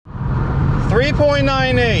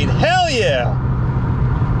3.98. Hell yeah.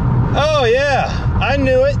 Oh yeah, I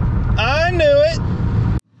knew it. I knew it.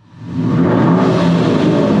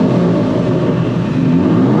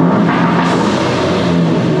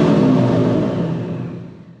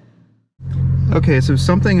 Okay, so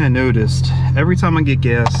something I noticed, every time I get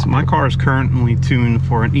gas, my car is currently tuned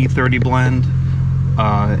for an E30 blend,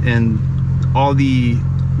 and all the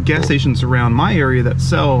gas stations around my area that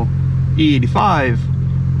sell E85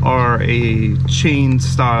 are a chain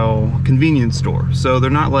style convenience store. So they're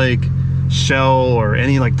not like Shell or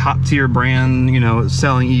any like top tier brand, you know,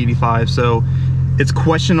 selling E85. So it's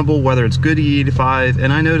questionable whether it's good E85.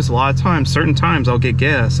 And I notice a lot of times, certain times I'll get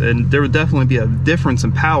gas and there would definitely be a difference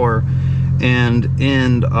in power. And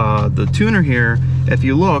in the tuner here, if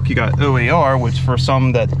you look, you got OAR, which for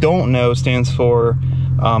some that don't know stands for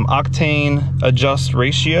octane adjust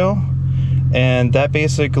ratio. And that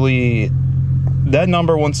basically, that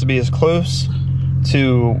number wants to be as close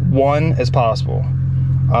to 1 as possible.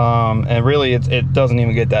 And really it doesn't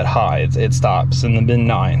even get that high. It stops in the mid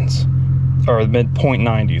 9s or the mid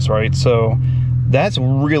 .90s, right? So that's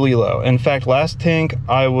really low. In fact, last tank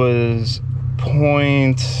I was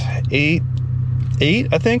 0.88,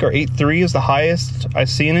 I think, or 8.3 is the highest I've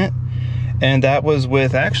seen it. And that was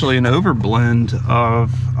with actually an overblend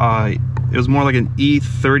of, it was more like an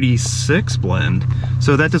E36 blend.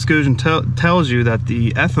 So that just goes and tells you that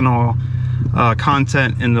the ethanol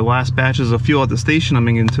content in the last batches of fuel at the station I'm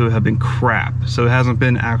into have been crap. So it hasn't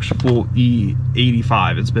been actual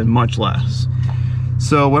E85, it's been much less.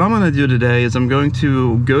 So what I'm gonna do today is I'm going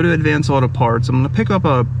to go to Advanced Auto Parts. I'm gonna pick up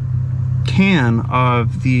a can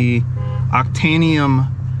of the OCTANIUM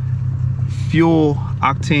fuel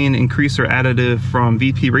octane increaser additive from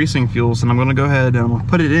VP Racing Fuels, and I'm gonna go ahead and I'm gonna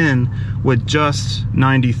put it in with just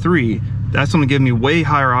 93. That's gonna give me way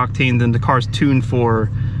higher octane than the car's tuned for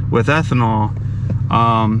with ethanol.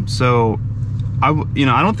 So I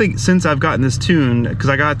don't think, since I've gotten this tune, because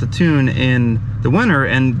I got the tune in the winter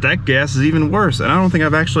and that gas is even worse, and I don't think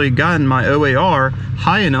I've actually gotten my OAR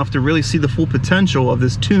high enough to really see the full potential of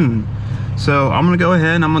this tune. So I'm gonna go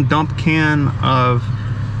ahead and I'm gonna dump a can of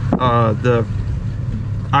the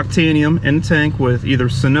Octanium in the tank with either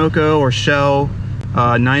Sunoco or Shell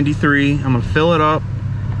 93. I'm gonna fill it up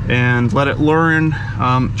and let it learn,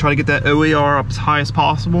 try to get that OAR up as high as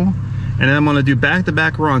possible. And then I'm gonna do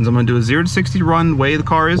back-to-back runs. I'm gonna do a 0 to 60 run the way the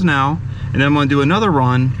car is now, and then I'm gonna do another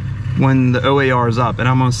run when the OAR is up. And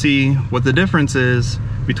I'm gonna see what the difference is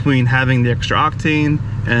between having the extra octane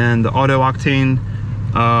and the auto octane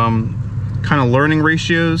kind of learning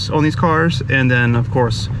ratios on these cars, and then of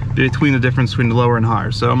course between the difference between the lower and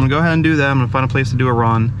higher. So I'm gonna go ahead and do that. I'm gonna find a place to do a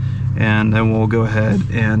run, and then we'll go ahead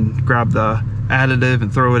and grab the additive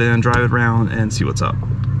and throw it in, drive it around, and see what's up.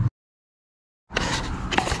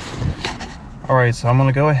 All right, so I'm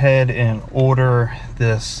gonna go ahead and order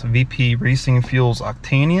this VP Racing Fuels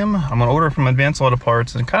Octanium. I'm gonna order it from Advanced Auto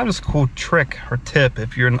Parts, and kind of just a cool trick or tip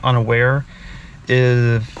if you're unaware,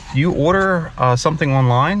 if you order something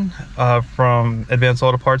online from Advanced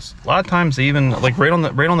Auto Parts, a lot of times they even, like right on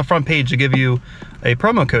the front page, they give you a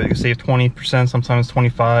promo code. You can save 20%, sometimes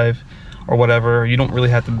 25 or whatever. You don't really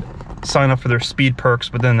have to sign up for their speed perks,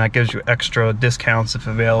 but then that gives you extra discounts if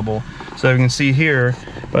available. So you can see here,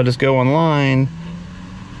 if I just go online,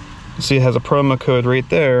 see it has a promo code right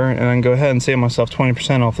there, and I can go ahead and save myself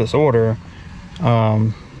 20% off this order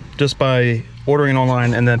just by ordering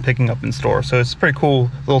online and then picking up in store. So it's a pretty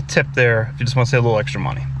cool little tip there if you just want to save a little extra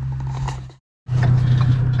money.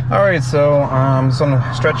 All right, so I'm just on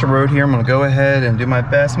a stretch of road here. I'm gonna go ahead and do my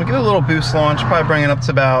best. I'm gonna give it a little boost launch, probably bring it up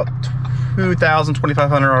to about 2,000,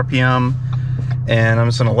 2,500 RPM. And I'm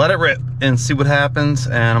just gonna let it rip and see what happens,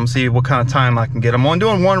 and I'm gonna see what kind of time I can get. I'm only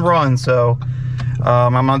doing one run, so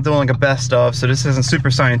I'm not doing like a best of, so this isn't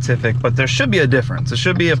super scientific, but there should be a difference. It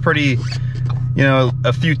should be a pretty, you know,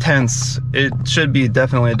 a few tenths. It should be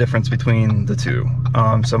definitely a difference between the two. So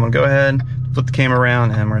I'm gonna go ahead, flip the camera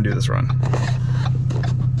around, and we're gonna do this run.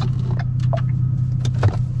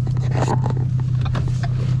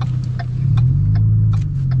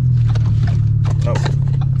 Oh.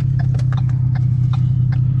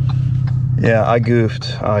 Yeah, I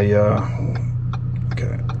goofed.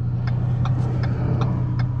 Okay.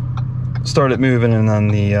 Started moving, and then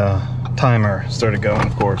the timer started going,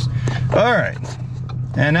 of course. All right,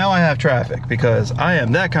 and now I have traffic because I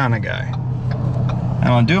am that kind of guy. I'm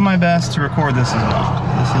gonna do my best to record this as well.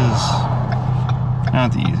 This is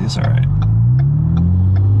not the easiest. All right.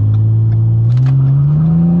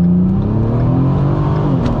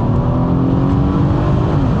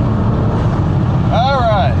 All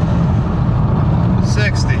right,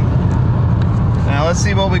 60. Now let's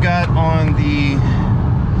see what we got on the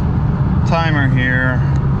timer here.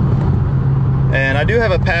 And I do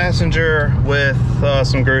have a passenger with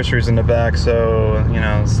some groceries in the back, so you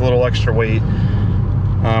know, it's a little extra weight.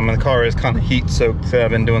 And the car is kind of heat soaked.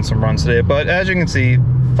 I've been doing some runs today, but as you can see,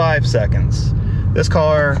 5 seconds. This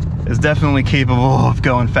car is definitely capable of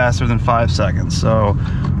going faster than 5 seconds. So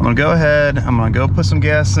I'm gonna go ahead, I'm gonna go put some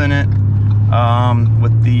gas in it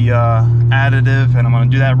with the additive, and I'm gonna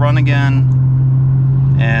do that run again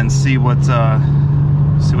and see what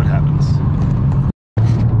happens.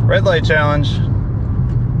 Red light challenge,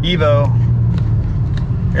 Evo.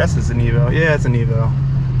 I guess it's an Evo. Yeah, it's an Evo.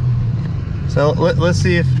 So let's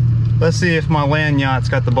see if my land yacht's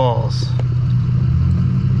got the balls.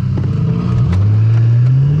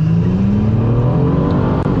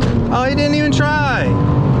 Oh, he didn't even try.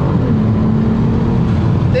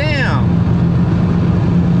 Damn.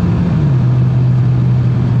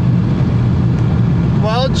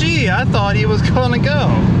 Well, gee, I thought he was gonna go.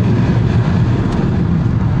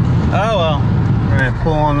 Oh well. All right,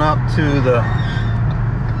 pulling up to the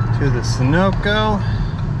Sunoco.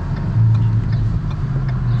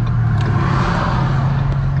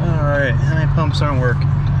 All right, how many pumps aren't working?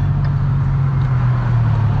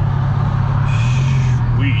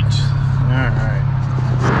 Sweet. All right.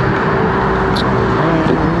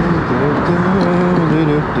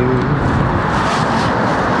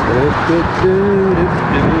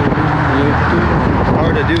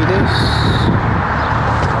 Hard to do this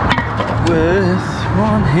with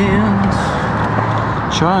one hand,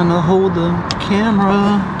 trying to hold the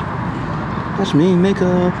camera. Watch me make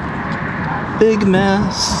a big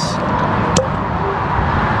mess.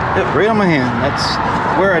 Yep, right on my hand. That's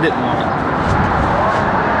where I didn't want it.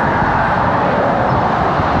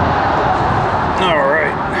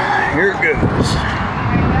 Alright, here it goes.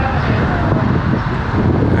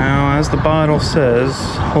 Now, as the bottle says,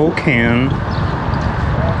 whole can.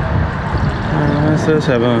 This does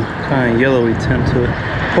have a kind of yellowy tint to it.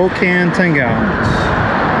 Whole can, 10 gallons.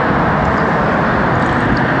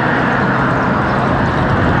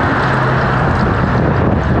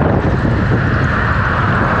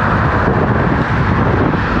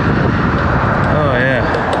 Oh yeah.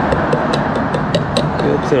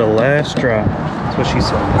 Go to the last drop. That's what she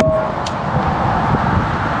said.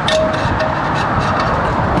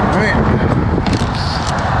 Alright.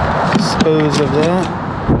 Dispose of that.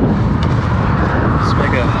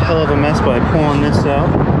 Make a hell of a mess by pulling this out,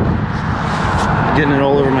 getting it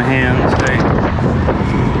all over my hands. Hey,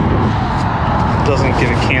 doesn't give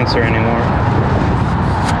it cancer anymore.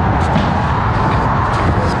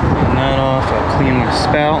 Clean that off. I'll clean my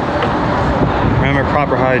spout. Remember,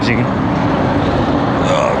 proper hygiene.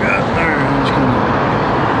 Oh god!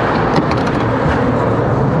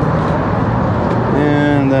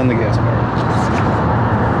 And then the gas bar.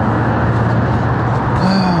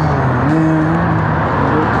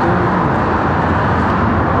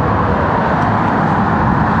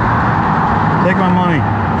 Take my money.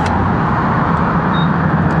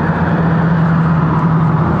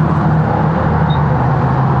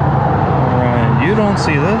 Alright, you don't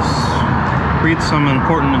see this. Read some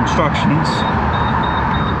important instructions.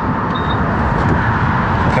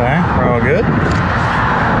 Okay, we're all good.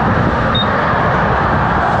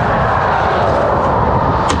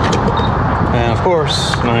 And of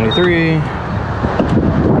course, 93.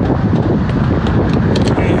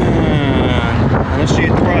 And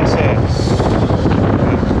initiate the process.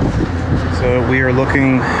 So we are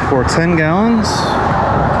looking for 10 gallons.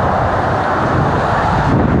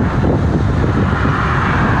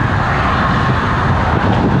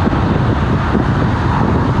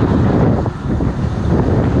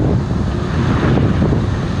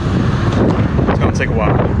 It's gonna take a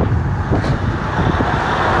while.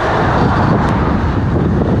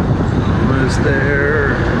 What is there?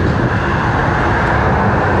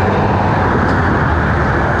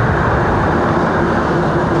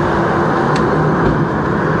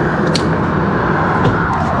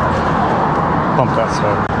 Pump that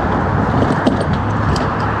stuff.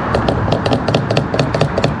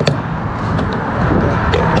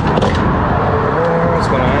 What's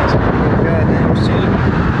going on? Goddamn receipt.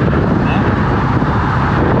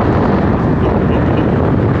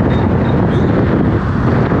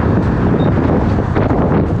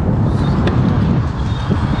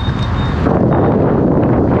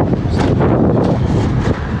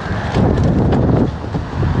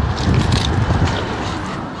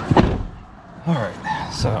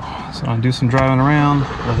 So I'll do some driving around,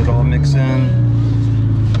 let it all mix in,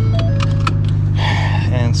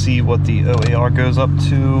 and see what the OAR goes up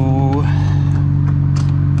to,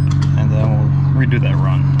 and then we'll redo that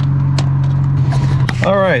run.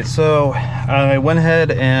 All right, so I went ahead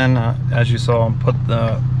and, as you saw, put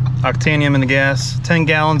the Octanium in the gas, 10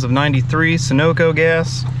 gallons of 93 Sunoco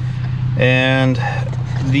gas, and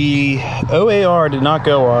the OAR did not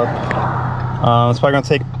go up. It's probably gonna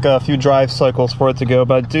take a few drive cycles for it to go,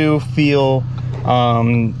 but I do feel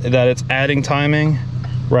that it's adding timing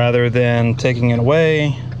rather than taking it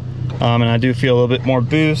away, and I do feel a little bit more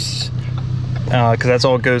boost. Because that's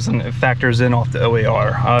all it goes and it factors in off the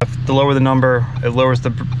OAR. The lower the number, it lowers the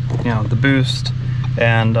the boost,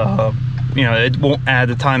 and it won't add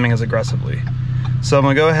the timing as aggressively. So I'm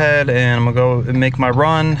gonna go ahead and I'm gonna go and make my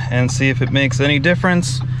run and see if it makes any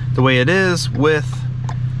difference the way it is with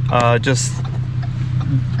just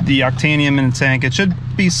the Octanium in the tank. It should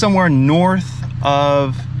be somewhere north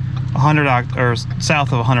of 100 or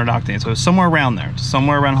south of 100 octane, so somewhere around there,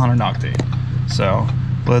 somewhere around 100 octane. So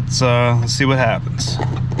let's see what happens.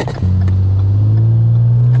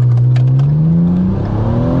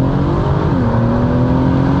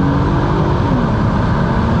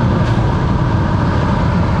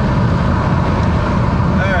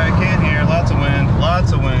 Alright, can't hear. Lots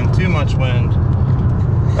of wind, too much wind.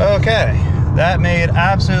 Okay, that made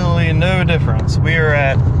absolutely no difference. We are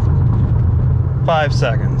at 5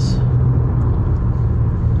 seconds.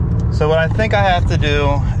 So what I think I have to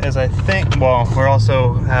do is well, we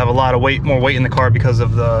also have a lot of more weight in the car because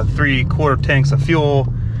of the 3/4 tanks of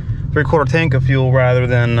fuel, 3/4 tank of fuel rather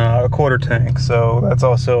than a quarter tank. So that's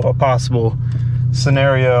also a possible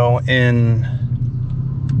scenario in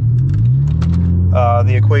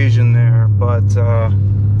the equation there. But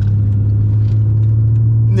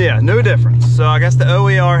yeah, no difference. So I guess the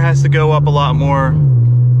OER has to go up a lot more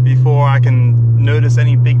before I can notice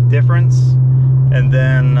any big difference. And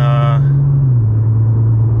then,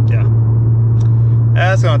 yeah,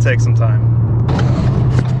 that's gonna take some time.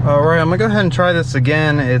 All right, I'm gonna go ahead and try this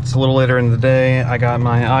again. It's a little later in the day. I got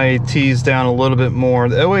my IATs down a little bit more.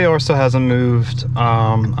 The OAR still hasn't moved.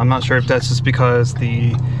 I'm not sure if that's just because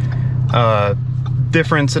the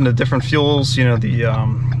difference in the different fuels, the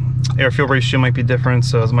air-fuel ratio might be different,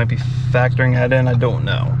 so it might be factoring that in. I don't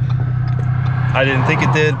know. I didn't think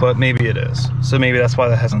it did, but maybe it is. So maybe that's why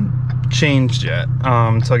that hasn't changed yet,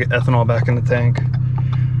 until I get ethanol back in the tank.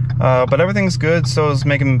 But everything's good, so it's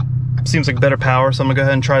seems like better power, so I'm gonna go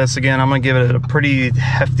ahead and try this again. I'm gonna give it a pretty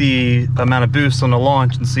hefty amount of boost on the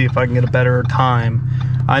launch and see if I can get a better time.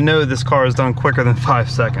 I know this car is done quicker than 5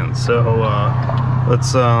 seconds, so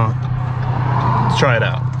let's try it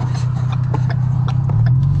out.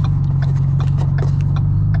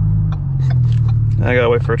 I gotta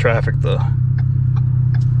wait for traffic to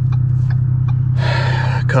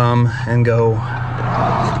come and go.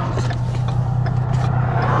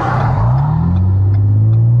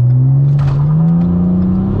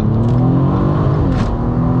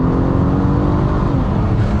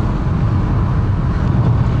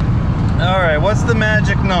 Alright, what's the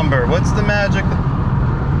magic number? What's the magic?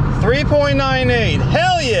 3.98.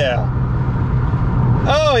 Hell yeah!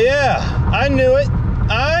 Oh yeah, I knew it.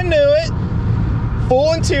 I knew it.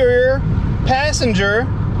 Full interior, passenger,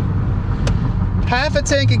 half a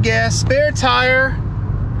tank of gas, spare tire,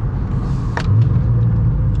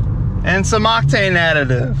 and some octane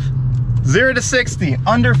additive. 0 to 60,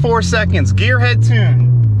 under 4 seconds, gearhead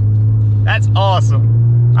tune. That's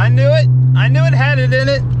awesome. I knew it. I knew it had it in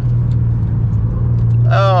it.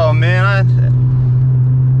 Oh man,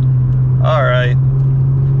 all right.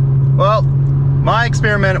 Well, my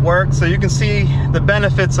experiment worked, so you can see the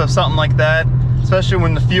benefits of something like that, especially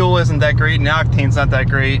when the fuel isn't that great and the octane's not that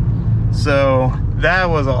great. So that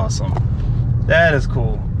was awesome. That is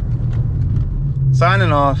cool.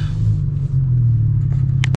 Signing off.